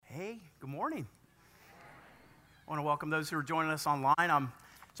morning. I want to welcome those who are joining us online. I'm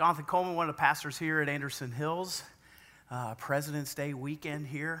Jonathan Coleman, one of the pastors here at Anderson Hills. President's Day weekend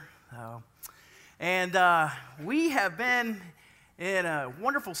here. We have been in a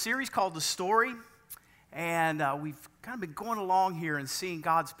wonderful series called The Story. And we've kind of been going along here and seeing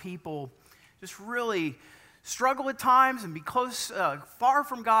God's people just really struggle at times and be close, far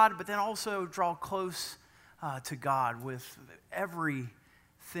from God, but then also draw close to God with everything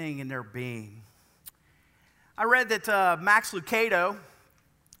in their being. I read that Max Lucado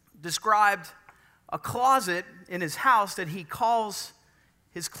described a closet in his house that he calls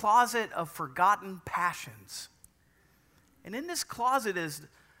his closet of forgotten passions. And in this closet is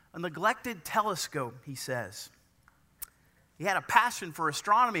a neglected telescope, he says. He had a passion for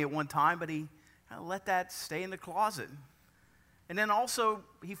astronomy at one time, but he kind of let that stay in the closet. And then also,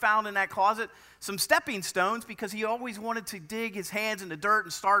 he found in that closet some stepping stones because he always wanted to dig his hands in the dirt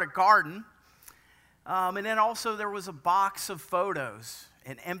and start a garden. And then also there was a box of photos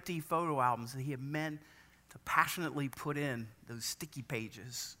and empty photo albums that he had meant to passionately put in those sticky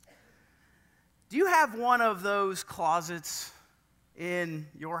pages. Do you have one of those closets in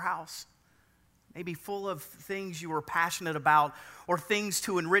your house? Maybe full of things you were passionate about or things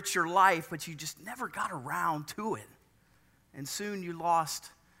to enrich your life, but you just never got around to it. And soon you lost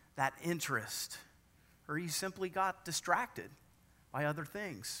that interest, or you simply got distracted by other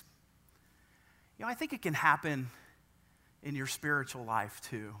things. You know, I think it can happen in your spiritual life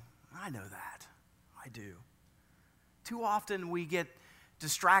too. I know that. I do. Too often we get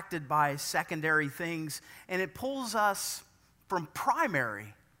distracted by secondary things, and it pulls us from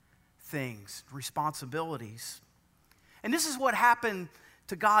primary things, responsibilities. And this is what happened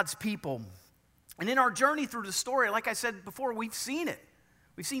to God's people. And in our journey through the story, like I said before, we've seen it.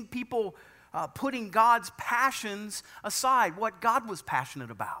 We've seen people putting God's passions aside, what God was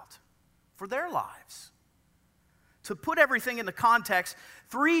passionate about for their lives. To put everything into context,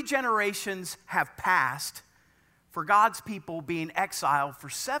 3 generations have passed for God's people being exiled for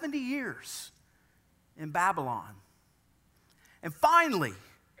 70 years in Babylon. And finally,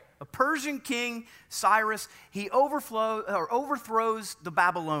 a Persian king, Cyrus, he overthrows the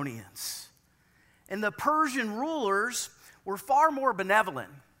Babylonians. And the Persian rulers were far more benevolent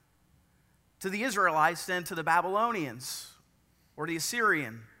to the Israelites than to the Babylonians or the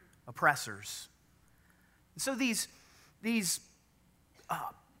Assyrian oppressors. And so these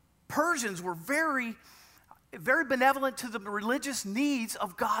Persians were very, very benevolent to the religious needs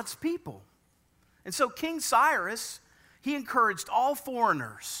of God's people. And so King Cyrus, he encouraged all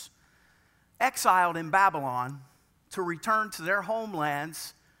foreigners exiled in Babylon to return to their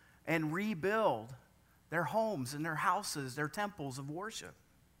homelands and rebuild their homes and their houses, their temples of worship.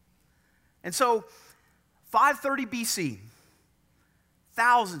 And so, 530 BC,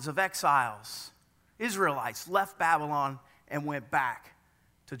 thousands of exiles, Israelites, left Babylon and went back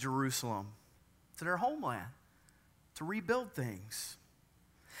to Jerusalem, to their homeland, to rebuild things.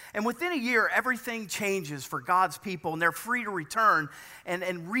 And within a year, everything changes for God's people, and they're free to return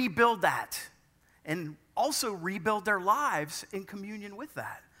and rebuild that, and also rebuild their lives in communion with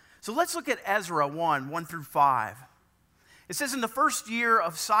that. So let's look at Ezra 1 through 5. It says, in the first year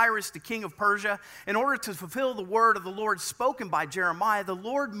of Cyrus, the king of Persia, in order to fulfill the word of the Lord spoken by Jeremiah, the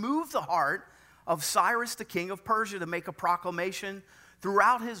Lord moved the heart of Cyrus, the king of Persia, to make a proclamation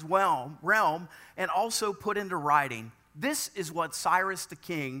throughout his realm and also put into writing. This is what Cyrus, the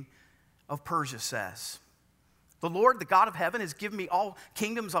king of Persia, says. The Lord, the God of heaven, has given me all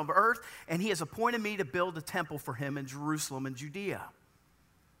kingdoms of earth, and he has appointed me to build a temple for him in Jerusalem and Judea.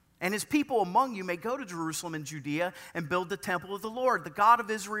 And his people among you may go to Jerusalem and Judea and build the temple of the Lord, the God of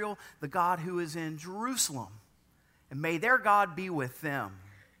Israel, the God who is in Jerusalem. And may their God be with them.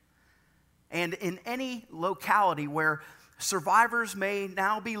 And in any locality where survivors may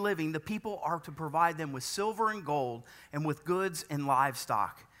now be living, the people are to provide them with silver and gold and with goods and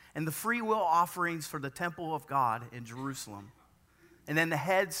livestock, and the free will offerings for the temple of God in Jerusalem. And then the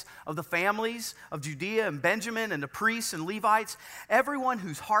heads of the families of Judea and Benjamin and the priests and Levites, everyone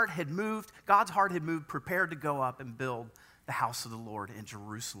whose heart had moved, God's heart had moved, prepared to go up and build the house of the Lord in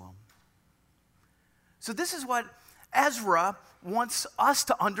Jerusalem. So this is what Ezra wants us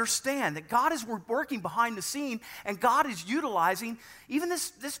to understand, that God is working behind the scene, and God is utilizing even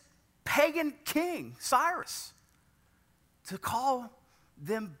this pagan king, Cyrus, to call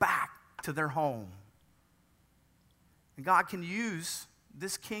them back to their home. And God can use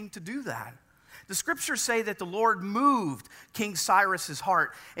this king to do that. The scriptures say that the Lord moved King Cyrus's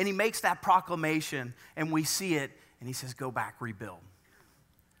heart, and he makes that proclamation, and we see it, and he says, go back, rebuild.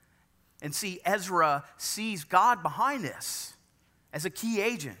 And see, Ezra sees God behind this as a key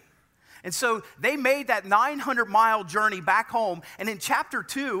agent. And so they made that 900-mile journey back home. And in chapter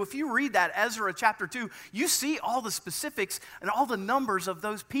 2, if you read that, Ezra chapter 2, you see all the specifics and all the numbers of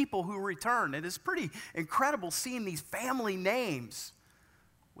those people who returned. And it's pretty incredible seeing these family names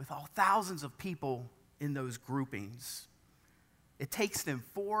with all thousands of people in those groupings. It takes them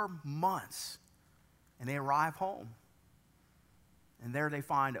 4 months, and they arrive home. And there they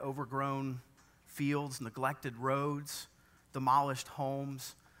find overgrown fields, neglected roads, demolished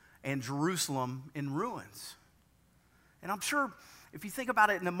homes, and Jerusalem in ruins. And I'm sure if you think about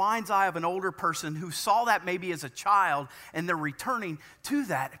it in the mind's eye of an older person who saw that maybe as a child and they're returning to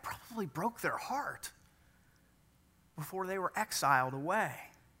that, it probably broke their heart before they were exiled away.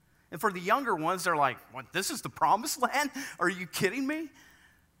 And for the younger ones, they're like, what, this is the promised land? Are you kidding me?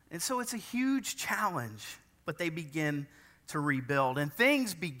 And so it's a huge challenge, but they begin to rebuild. And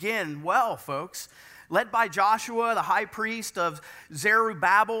things begin well, folks. Led by Joshua, the high priest of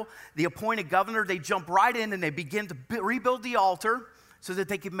Zerubbabel, the appointed governor, they jump right in and they begin to rebuild the altar so that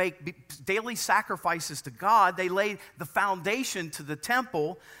they could make daily sacrifices to God. They laid the foundation to the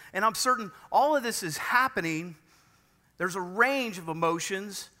temple. And I'm certain all of this is happening. There's a range of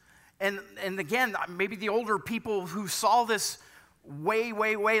emotions. And again, maybe the older people who saw this way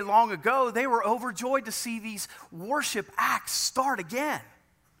long ago, they were overjoyed to see these worship acts start again.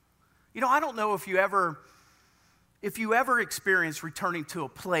 You know, I don't know if you ever experienced returning to a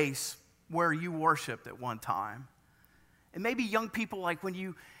place where you worshiped at one time. And maybe young people, like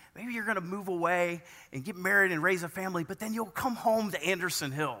maybe you're going to move away and get married and raise a family, but then you'll come home to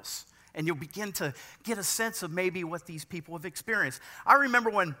Anderson Hills and you'll begin to get a sense of maybe what these people have experienced. I remember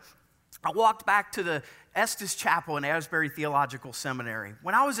when I walked back to the Estes Chapel in Asbury Theological Seminary.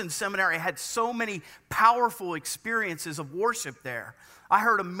 When I was in seminary, I had so many powerful experiences of worship there. I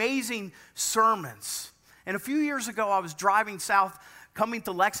heard amazing sermons. And a few years ago, I was driving south, coming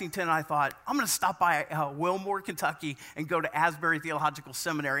to Lexington, and I thought, I'm going to stop by Wilmore, Kentucky, and go to Asbury Theological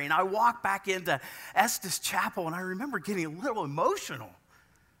Seminary. And I walked back into Estes Chapel, and I remember getting a little emotional.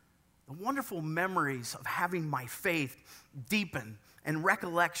 The wonderful memories of having my faith deepen, and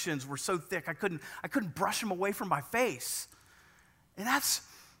recollections were so thick, I couldn't brush them away from my face. And that's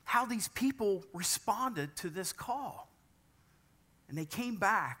how these people responded to this call. And they came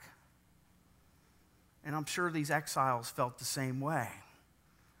back, and I'm sure these exiles felt the same way.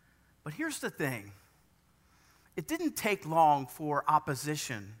 But here's the thing. It didn't take long for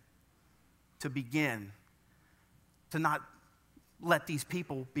opposition to begin, to not let these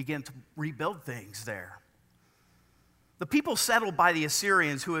people begin to rebuild things there. The people settled by the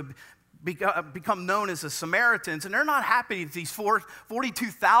Assyrians who had become known as the Samaritans, and they're not happy that these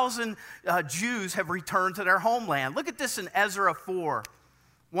 42,000 Jews have returned to their homeland. Look at this in Ezra 4,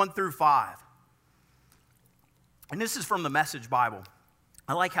 1 through 5. And this is from the Message Bible.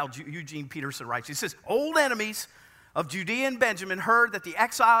 I like how Eugene Peterson writes. He says, old enemies of Judea and Benjamin heard that the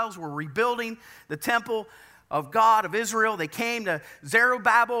exiles were rebuilding the temple of God of Israel. They came to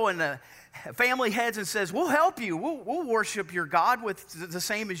Zerubbabel and the family heads and says, we'll help you. We'll worship your God with the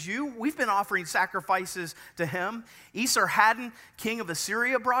same as you. We've been offering sacrifices to him. Esarhaddon, king of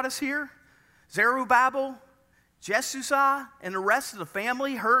Assyria, brought us here. Zerubbabel, Jesusa, and the rest of the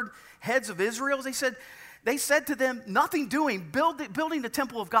family heard heads of Israel. They said to them, nothing doing. Building the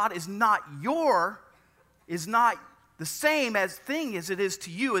temple of God is not the same thing as it is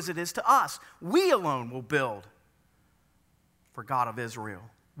to you, as it is to us. We alone will build for God of Israel.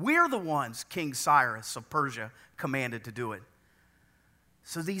 We're the ones King Cyrus of Persia commanded to do it.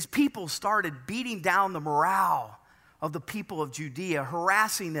 So these people started beating down the morale of the people of Judea,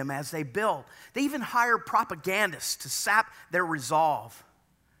 harassing them as they built. They even hired propagandists to sap their resolve.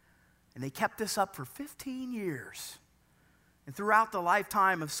 And they kept this up for 15 years. And throughout the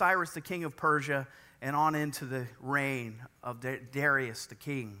lifetime of Cyrus, the king of Persia, and on into the reign of Darius, the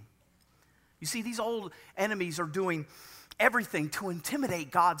king. You see, these old enemies are doing everything to intimidate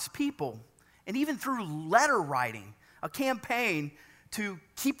God's people. And even through letter writing, a campaign to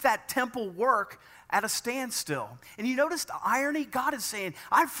keep that temple work at a standstill. And you notice the irony? God is saying,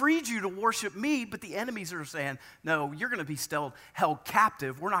 I freed you to worship me, but the enemies are saying, no, you're going to be still held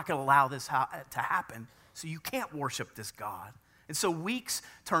captive. We're not going to allow this to happen. So you can't worship this God. And so weeks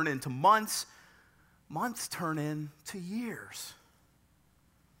turn into months. Months turn into years.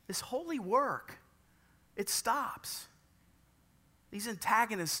 This holy work, it stops. These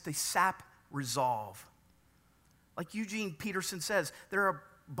antagonists, they sap resolve. Like Eugene Peterson says, they're a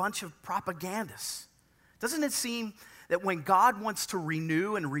bunch of propagandists. Doesn't it seem that when God wants to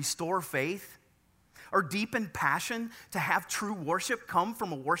renew and restore faith or deepen passion to have true worship come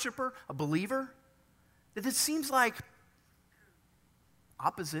from a worshiper, a believer, that it seems like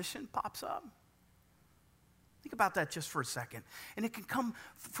opposition pops up. Think about that just for a second. And it can come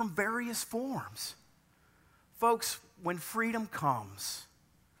from various forms. Folks, when freedom comes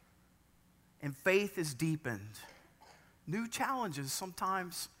and faith is deepened, new challenges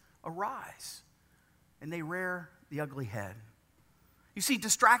sometimes arise, and they rear the ugly head. You see,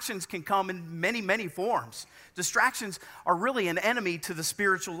 distractions can come in many, many forms. Distractions are really an enemy to the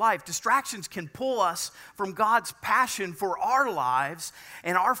spiritual life. Distractions can pull us from God's passion for our lives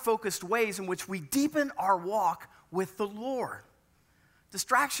and our focused ways in which we deepen our walk with the Lord.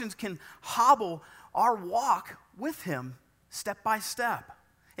 Distractions can hobble our walk with Him step by step.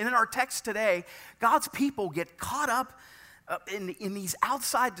 And in our text today, God's people get caught up in these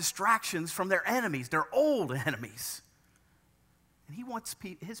outside distractions from their enemies, their old enemies. And He wants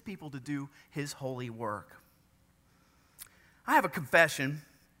His people to do His holy work. I have a confession.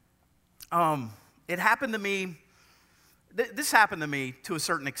 It happened to me, this happened to me to a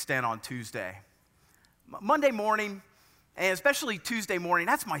certain extent on Tuesday. Monday morning, and especially Tuesday morning,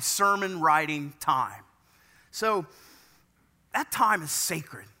 that's my sermon writing time. So that time is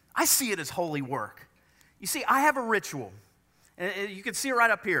sacred. I see it as holy work. You see, I have a ritual. And you can see it right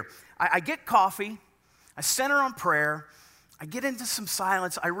up here. I get coffee, I center on prayer, I get into some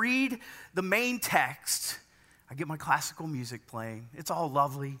silence, I read the main text, I get my classical music playing. It's all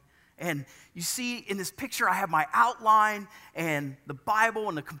lovely. And you see in this picture, I have my outline and the Bible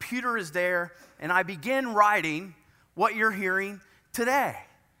and the computer is there, and I begin writing what you're hearing today.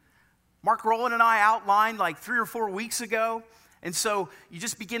 Mark Rowland and I outlined like 3 or 4 weeks ago, and so you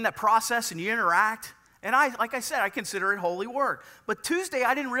just begin that process and you interact. And like I said, I consider it holy work. But Tuesday,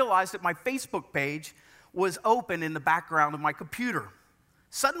 I didn't realize that my Facebook page was open in the background of my computer.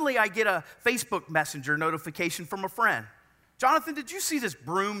 Suddenly, I get a Facebook Messenger notification from a friend. Jonathan, did you see this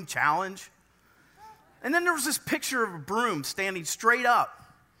broom challenge? And then there was this picture of a broom standing straight up.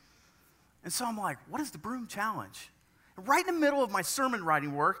 And so I'm like, what is the broom challenge? And right in the middle of my sermon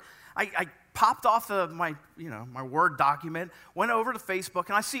writing work, I popped off my Word document, went over to Facebook,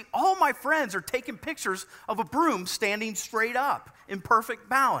 and I see all my friends are taking pictures of a broom standing straight up in perfect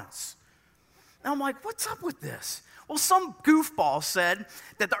balance. And I'm like, what's up with this? Well, some goofball said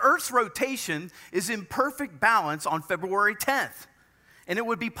that the Earth's rotation is in perfect balance on February 10th, and it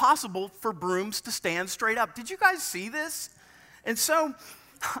would be possible for brooms to stand straight up. Did you guys see this? And so,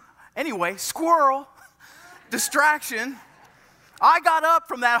 anyway, squirrel, distraction. I got up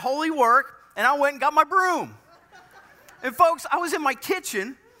from that holy work, and I went and got my broom. And folks, I was in my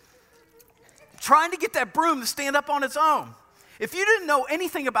kitchen trying to get that broom to stand up on its own. If you didn't know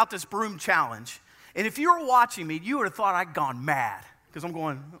anything about this broom challenge, and if you were watching me, you would have thought I'd gone mad, because I'm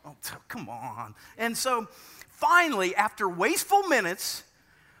going, oh, come on. And so finally, after wasteful minutes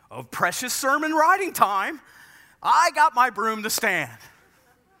of precious sermon writing time, I got my broom to stand.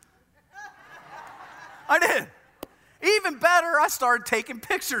 I did. Even better, I started taking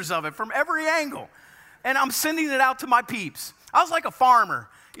pictures of it from every angle, and I'm sending it out to my peeps. I was like a farmer,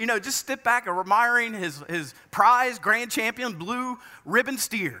 just sit back and admiring his prize grand champion blue ribbon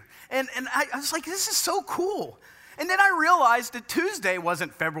steer. And I was like, this is so cool. And then I realized that Tuesday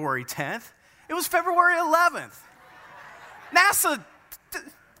wasn't February 10th. It was February 11th. NASA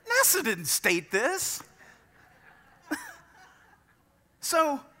didn't state this.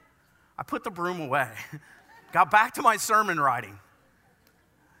 So I put the broom away. Got back to my sermon writing.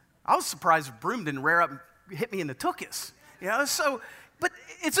 I was surprised the broom didn't rear up and hit me in the tuchus. But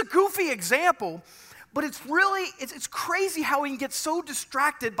it's a goofy example, but it's crazy how we can get so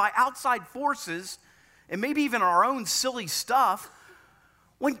distracted by outside forces and maybe even our own silly stuff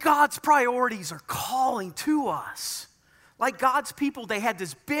when God's priorities are calling to us. Like God's people, they had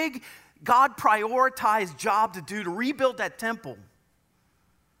this big God prioritized job to do to rebuild that temple.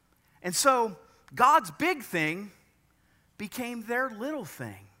 And so God's big thing became their little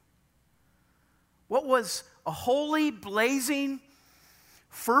thing. What was a holy, blazing,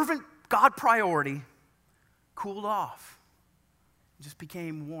 fervent God priority cooled off. It just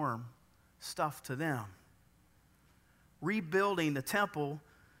became warm stuff to them. Rebuilding the temple,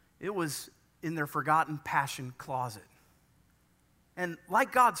 it was in their forgotten passion closet. And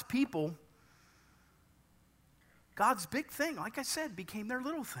like God's people, God's big thing, like I said, became their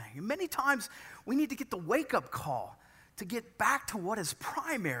little thing. And many times we need to get the wake-up call to get back to what is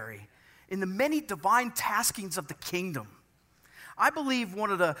primary in the many divine taskings of the kingdom. I believe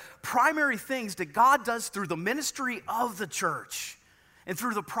one of the primary things that God does through the ministry of the church and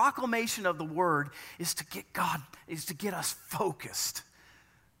through the proclamation of the word is to get us focused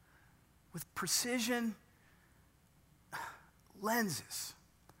with precision lenses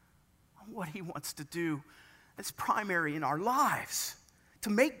on what he wants to do that's primary in our lives. to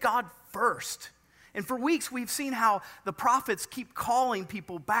make God first. And for weeks, we've seen how the prophets keep calling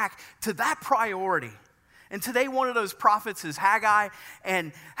people back to that priority. And today, one of those prophets is Haggai,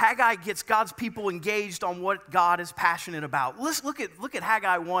 and Haggai gets God's people engaged on what God is passionate about. Let's look at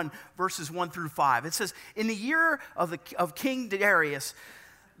Haggai 1, verses 1 through 5. It says, in the year of King Darius,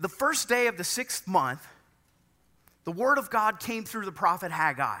 the first day of the 6th month, the word of God came through the prophet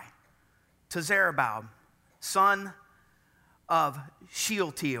Haggai to Zerubbabel, son of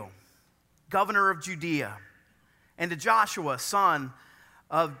Shealtiel, governor of Judea, and to Joshua, son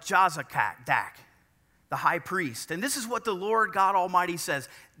of Jozadak, the high priest. And this is what the Lord God Almighty says.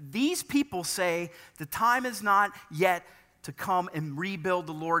 These people say the time is not yet to come and rebuild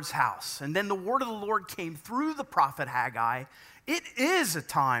the Lord's house. And then the word of the Lord came through the prophet Haggai. It is a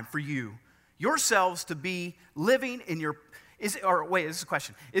time for you yourselves to be living in your, this is a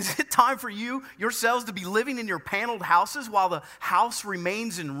question. Is it time for you yourselves to be living in your paneled houses while the house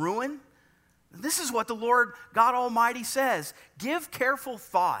remains in ruin? This is what the Lord God Almighty says. Give careful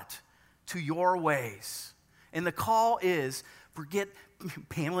thought to your ways. And the call is, forget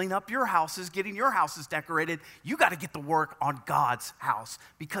paneling up your houses, getting your houses decorated. You got to get to work on God's house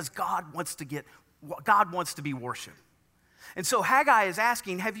because God wants to be worshiped. And so Haggai is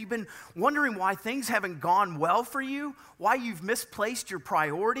asking, have you been wondering why things haven't gone well for you? Why you've misplaced your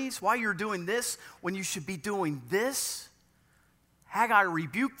priorities? Why you're doing this when you should be doing this? Haggai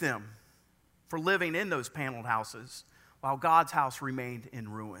rebuked them for living in those paneled houses while God's house remained in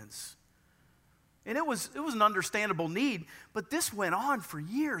ruins. And it was an understandable need, but this went on for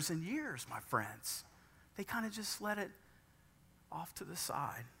years and years, my friends. They kind of just let it off to the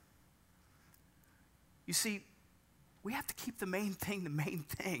side. You see, we have to keep the main thing the main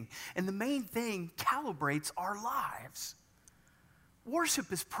thing. And the main thing calibrates our lives.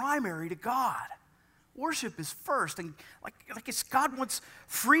 Worship is primary to God. Worship is first. And like it's God wants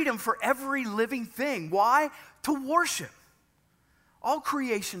freedom for every living thing. Why? To worship. All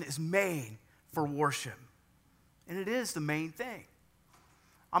creation is made for worship. And it is the main thing.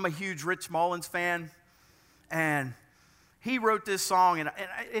 I'm a huge Rich Mullins fan. And he wrote this song. And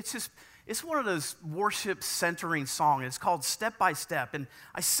it's one of those worship centering songs. It's called Step by Step. And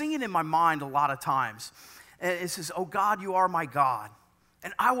I sing it in my mind a lot of times. And it says, oh God, you are my God.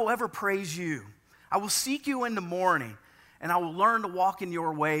 And I will ever praise you. I will seek you in the morning. And I will learn to walk in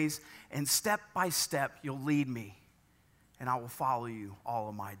your ways. And step by step, you'll lead me. And I will follow you all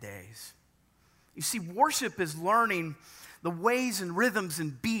of my days. You see, worship is learning the ways and rhythms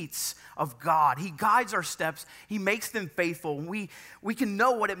and beats of God. He guides our steps. He makes them faithful. We can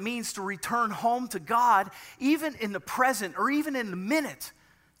know what it means to return home to God, even in the present or even in the minute,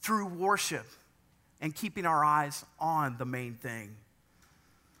 through worship and keeping our eyes on the main thing.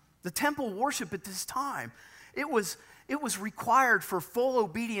 The temple worship at this time, it was required for full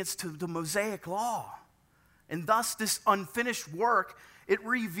obedience to the Mosaic law. And thus, this unfinished work, it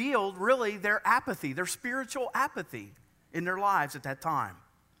revealed really their apathy, their spiritual apathy in their lives at that time.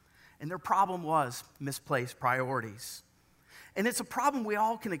 And their problem was misplaced priorities. And it's a problem we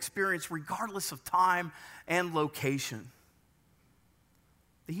all can experience regardless of time and location.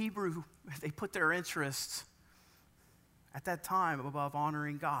 The Hebrew, they put their interests at that time above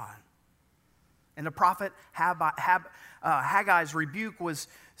honoring God. And the prophet Haggai's rebuke was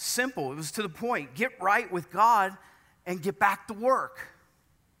simple. It was to the point. Get right with God and get back to work.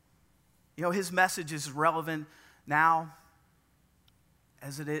 You know, his message is relevant now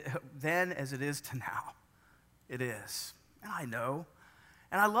as it is then as it is to now. It is. And I know.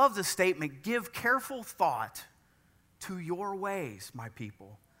 And I love the statement, give careful thought to your ways, my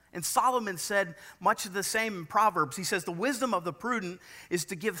people. And Solomon said much of the same in Proverbs. He says, the wisdom of the prudent is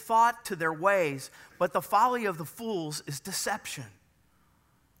to give thought to their ways, but the folly of the fools is deception.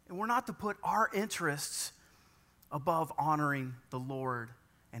 And we're not to put our interests above honoring the Lord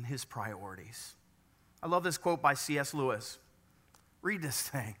and his priorities. I love this quote by C.S. Lewis. Read this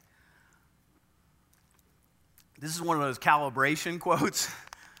thing. This is one of those calibration quotes.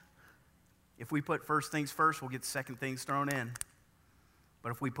 If we put first things first, we'll get second things thrown in.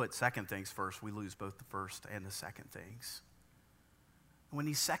 But if we put second things first, we lose both the first and the second things. And when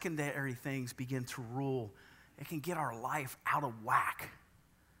these secondary things begin to rule, it can get our life out of whack.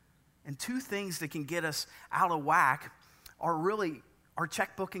 And two things that can get us out of whack are really our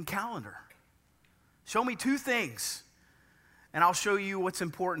checkbook and calendar. Show me two things, and I'll show you what's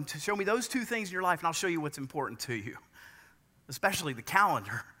important. Show me those two things in your life, and I'll show you what's important to you, especially the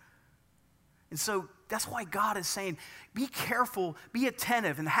calendar. And so that's why God is saying, be careful, be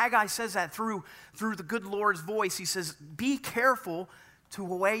attentive. And Haggai says that through the good Lord's voice. He says, be careful to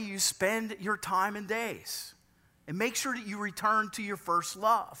the way you spend your time and days. and make sure that you return to your first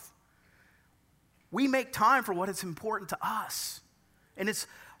love. We make time for what is important to us. And it's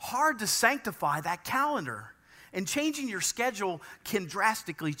hard to sanctify that calendar. And changing your schedule can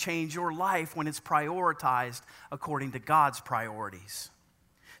drastically change your life when it's prioritized according to God's priorities.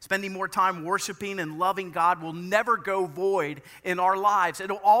 Spending more time worshiping and loving God will never go void in our lives.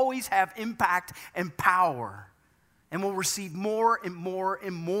 It'll always have impact and power. And we'll receive more and more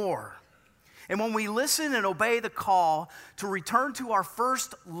and more. And when we listen and obey the call to return to our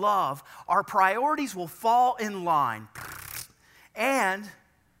first love, our priorities will fall in line. And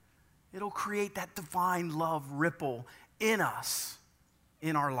it'll create that divine love ripple in us,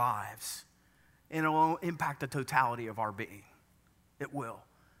 in our lives. And it'll impact the totality of our being. It will.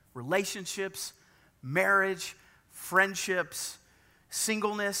 Relationships, marriage, friendships,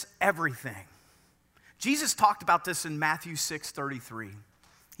 singleness, everything. Jesus talked about this in Matthew 6:33.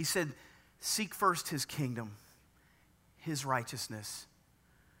 He said, seek first his kingdom, his righteousness,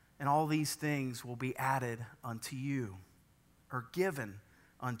 and all these things will be added unto you, or given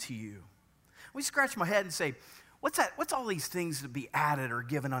unto you. We scratch my head and say, what's that? What's all these things to be added or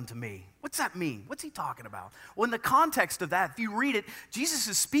given unto me? What's that mean? What's he talking about? Well, in the context of that, if you read it, Jesus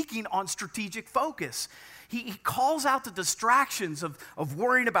is speaking on strategic focus. He calls out the distractions of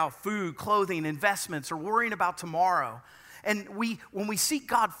worrying about food, clothing, investments, or worrying about tomorrow. And when we seek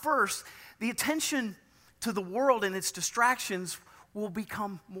God first, the attention to the world and its distractions will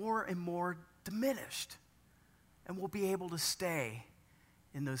become more and more diminished. And we'll be able to stay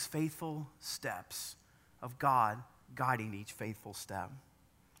in those faithful steps of God guiding each faithful step.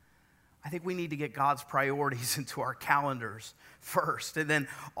 I think we need to get God's priorities into our calendars first, and then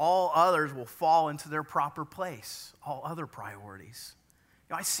all others will fall into their proper place, all other priorities.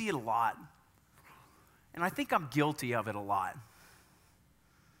 You know, I see it a lot, and I think I'm guilty of it a lot.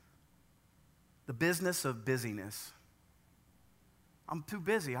 The business of busyness. I'm too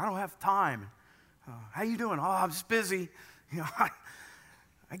busy. I don't have time. How you doing? Oh, I'm just busy. You know,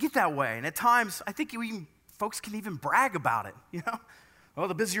 I get that way, and at times I think folks can even brag about it. You know, well,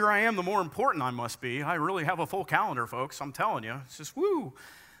 the busier I am, the more important I must be. I really have a full calendar, folks. I'm telling you, it's just woo.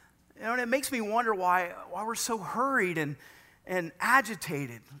 You know, and it makes me wonder why we're so hurried and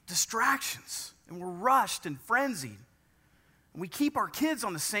agitated, distractions, and we're rushed and frenzied. And we keep our kids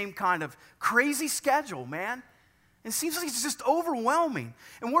on the same kind of crazy schedule, man. It seems like it's just overwhelming.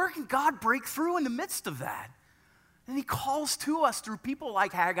 And where can God break through in the midst of that? And he calls to us through people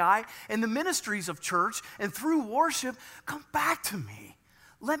like Haggai and the ministries of church and through worship, come back to me.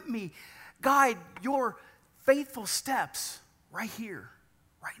 Let me guide your faithful steps right here,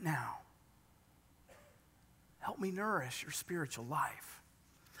 right now. Help me nourish your spiritual life.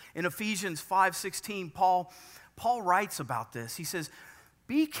 In Ephesians 5:16, Paul writes about this. He says,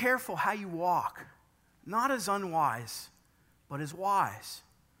 be careful how you walk, not as unwise, but as wise,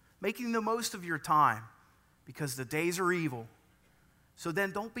 making the most of your time, because the days are evil. So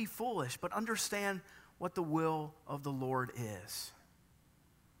then don't be foolish, but understand what the will of the Lord is.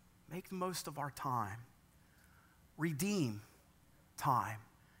 Make the most of our time. Redeem time.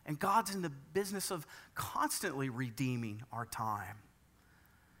 And God's in the business of constantly redeeming our time.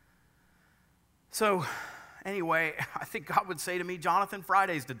 So anyway, I think God would say to me, Jonathan,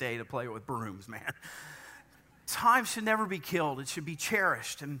 Friday's the day to play with brooms, man. Time should never be killed. It should be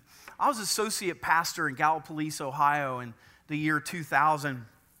cherished. And I was associate pastor in Gallipolis, Ohio in the year 2000.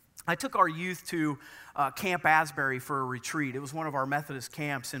 I took our youth to Camp Asbury for a retreat. It was one of our Methodist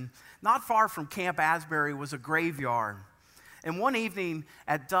camps. And not far from Camp Asbury was a graveyard. And one evening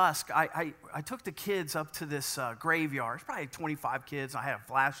at dusk, I took the kids up to this graveyard. It's probably 25 kids. I had a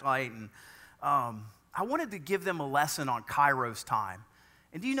flashlight. And I wanted to give them a lesson on Kairos time.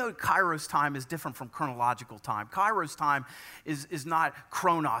 And do you know Kairos time is different from chronological time? Kairos time is not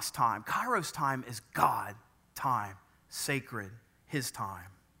Chronos time. Kairos time is God time, sacred, his time.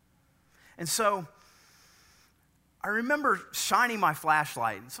 And so I remember shining my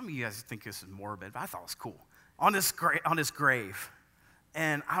flashlight, and some of you guys think this is morbid, but I thought it was cool, on this grave.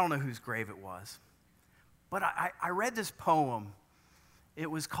 And I don't know whose grave it was. But I read this poem. It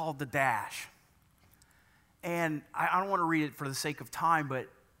was called The Dash. And I don't want to read it for the sake of time, but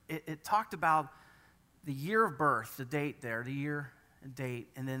it talked about the year of birth, the date there, the year and date,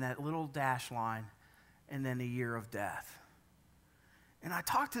 and then that little dash line, and then the year of death. And I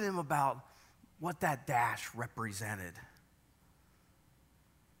talked to them about what that dash represented.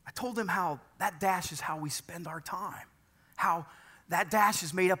 I told them how that dash is how we spend our time, how that dash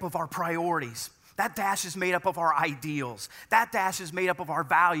is made up of our priorities. That dash is made up of our ideals. That dash is made up of our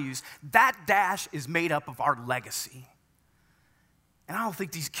values. That dash is made up of our legacy. And I don't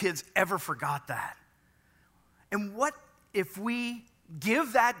think these kids ever forgot that. And what if we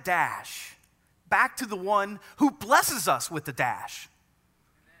give that dash back to the one who blesses us with the dash?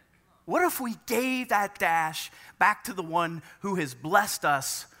 What if we gave that dash back to the one who has blessed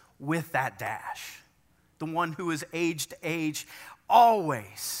us with that dash? The one who is age to age,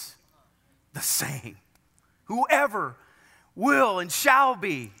 always the same. Whoever will and shall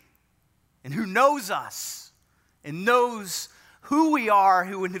be, and who knows us and knows who we are,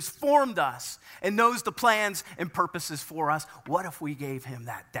 who has formed us and knows the plans and purposes for us. What if we gave him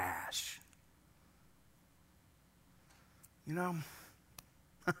that dash? You know,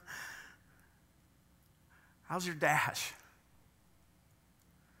 how's your dash?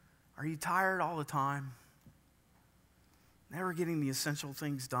 Are you tired all the time? Never getting the essential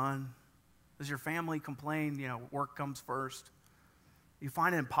things done? Does your family complain, work comes first? Do you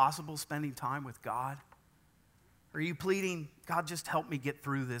find it impossible spending time with God? Or are you pleading, God, just help me get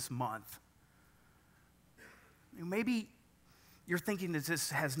through this month? Maybe you're thinking that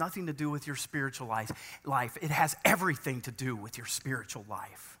this has nothing to do with your spiritual life. It has everything to do with your spiritual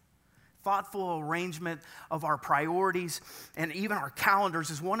life. Thoughtful arrangement of our priorities and even our calendars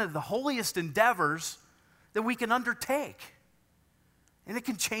is one of the holiest endeavors that we can undertake. And it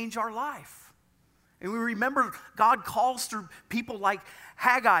can change our life. And we remember God calls through people like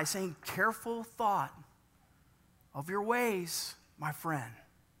Haggai saying, careful thought of your ways, my friend.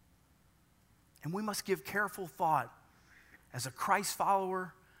 And we must give careful thought as a Christ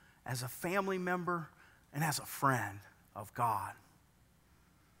follower, as a family member, and as a friend of God.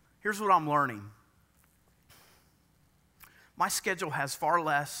 Here's what I'm learning. My schedule is far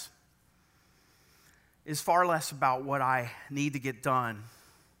less about what I need to get done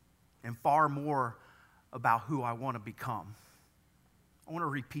and far more about who I want to become. I want to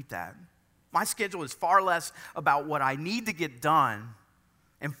repeat that. My schedule is far less about what I need to get done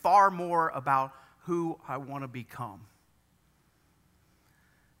and far more about who I want to become.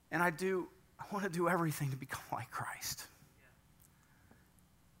 And I want to do everything to become like Christ.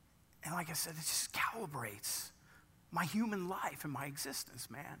 And like I said, it just calibrates my human life and my existence,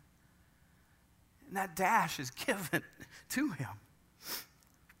 man. And that dash is given to him.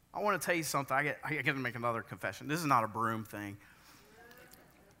 I want to tell you something. I get to make another confession. This is not a broom thing.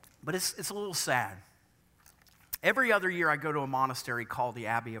 But it's a little sad. Every other year I go to a monastery called the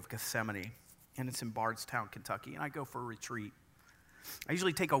Abbey of Gethsemane, and it's in Bardstown, Kentucky, and I go for a retreat. I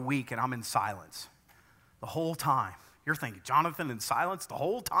usually take a week, and I'm in silence the whole time. You're thinking, Jonathan, in silence the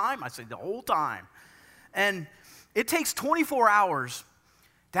whole time? I say the whole time. And it takes 24 hours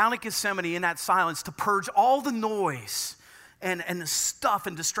down at Gethsemane in that silence to purge all the noise and the stuff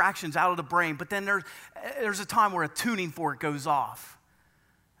and distractions out of the brain. But then there's a time where a tuning fork goes off.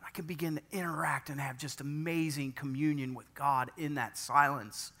 I can begin to interact and have just amazing communion with God in that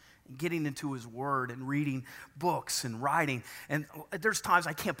silence, and getting into his word and reading books and writing. And there's times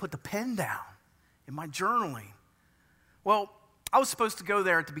I can't put the pen down in my journaling. Well, I was supposed to go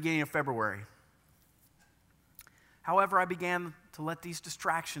there at the beginning of February. However, I began to let these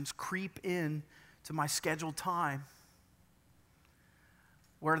distractions creep in to my scheduled time,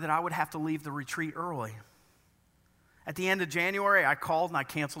 where that I would have to leave the retreat early. At the end of January, I called and I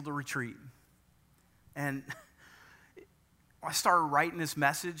canceled the retreat. And I started writing this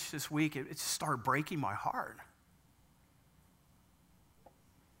message this week. It just started breaking my heart.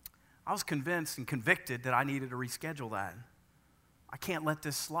 I was convinced and convicted that I needed to reschedule that. I can't let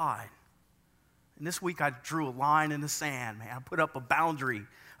this slide. And this week I drew a line in the sand, man. I put up a boundary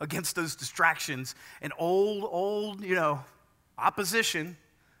against those distractions and old, opposition.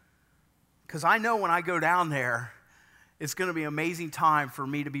 Because I know when I go down there, it's going to be an amazing time for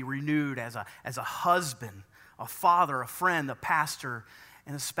me to be renewed as a husband, a father, a friend, a pastor,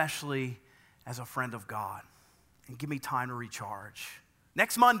 and especially as a friend of God. And give me time to recharge.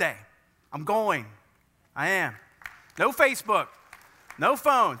 Next Monday, I'm going. I am. No Facebook, no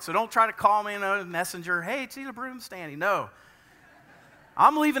phone, so don't try to call me in a messenger. Hey, see the broom standing. No.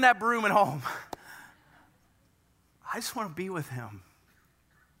 I'm leaving that broom at home. I just want to be with him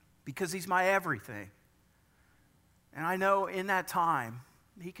because he's my everything. And I know in that time,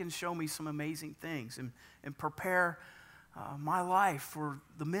 he can show me some amazing things and prepare my life for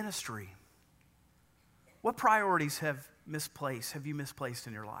the ministry. What priorities have you misplaced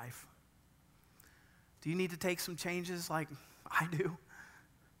in your life? Do you need to take some changes like I do?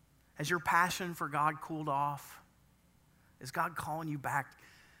 Has your passion for God cooled off? Is God calling you back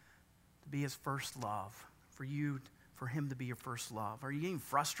to be his first love, for him to be your first love? Are you getting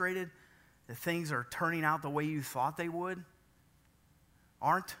frustrated that things are turning out the way you thought they would?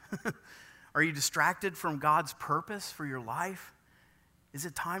 Aren't? Are you distracted from God's purpose for your life? Is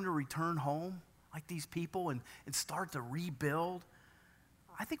it time to return home? like these people and start to rebuild,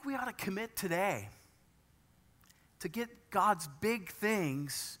 I think we ought to commit today to get God's big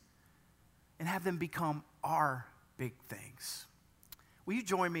things and have them become our big things. Will you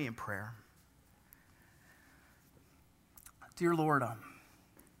join me in prayer? Dear Lord,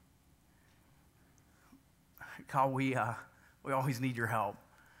 God, we always need your help.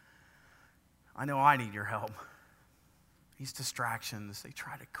 I know I need your help. These distractions, they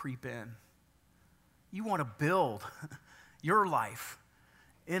try to creep in. You want to build your life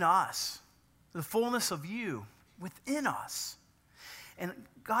in us, the fullness of you within us. And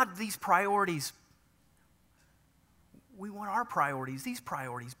God, these priorities, we want our priorities, these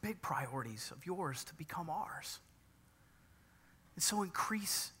priorities, big priorities of yours to become ours. And so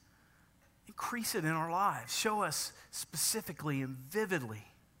increase it in our lives. Show us specifically and vividly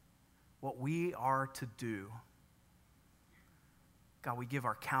what we are to do. God, we give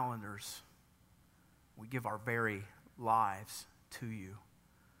our calendars, we give our very lives to you,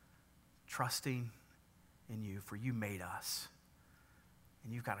 trusting in you, for you made us,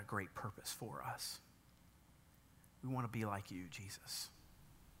 and you've got a great purpose for us. We want to be like you, Jesus.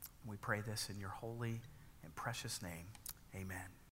 We pray this in your holy and precious name. Amen.